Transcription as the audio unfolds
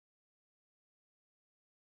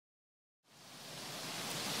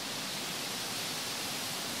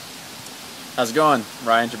How's it going?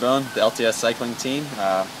 Ryan Trebon, the LTS cycling team.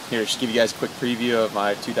 Here to just give you guys a quick preview of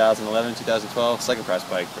my 2011-2012 cyclocross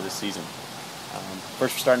bike for this season.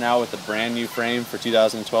 First, we're starting out with a brand new frame for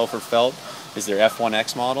 2012 for Felt. Is their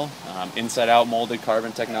F1X model. Inside-out molded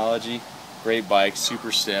carbon technology. Great bike,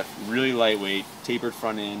 super stiff, really lightweight, tapered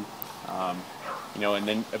front end. And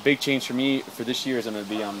then a big change for me for this year is I'm going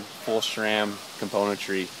to be on full SRAM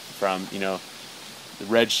componentry from the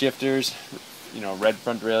red shifters. Red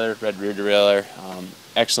front derailleur, red rear derailleur,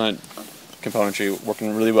 excellent componentry,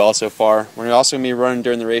 working really well so far. We're also going to be running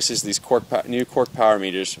during the races these new cork power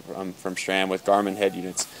meters from SRAM with Garmin head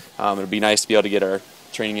units. It'll be nice to be able to get our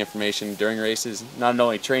training information during races, not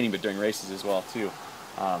only training but during races as well too.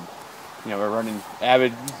 We're running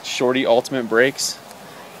Avid Shorty Ultimate brakes,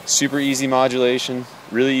 super easy modulation,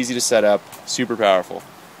 really easy to set up, super powerful.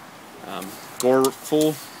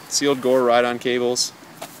 Full sealed Gore ride-on cables.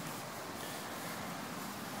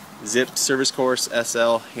 Zipped service course,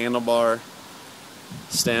 SL, handlebar,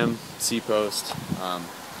 stem, C-post. I'm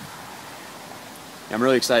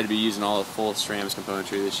really excited to be using all the full SRAM's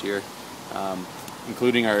componentry this year,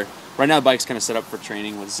 including right now the bike's kind of set up for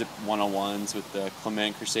training with Zip 101s with the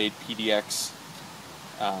Clement Crusade PDX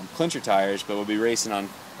clincher tires, but we'll be racing on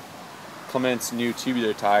Clement's new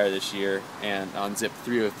tubular tire this year and on Zip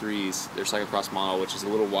 303s, their cyclocross model, which is a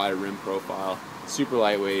little wider rim profile, super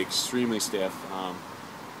lightweight, extremely stiff.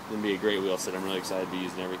 Going to be a great wheel set. I'm really excited to be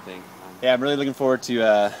using everything. Yeah, I'm really looking forward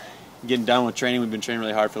to getting done with training. We've been training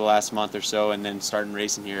really hard for the last month or so, and then starting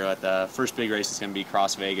racing here. At the first big race is going to be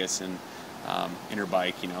Cross Vegas and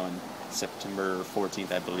Interbike, in September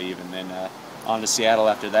 14th, I believe, and then on to Seattle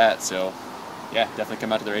after that. So, yeah, definitely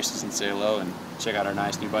come out to the races and say hello and check out our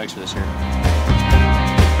nice new bikes for this year.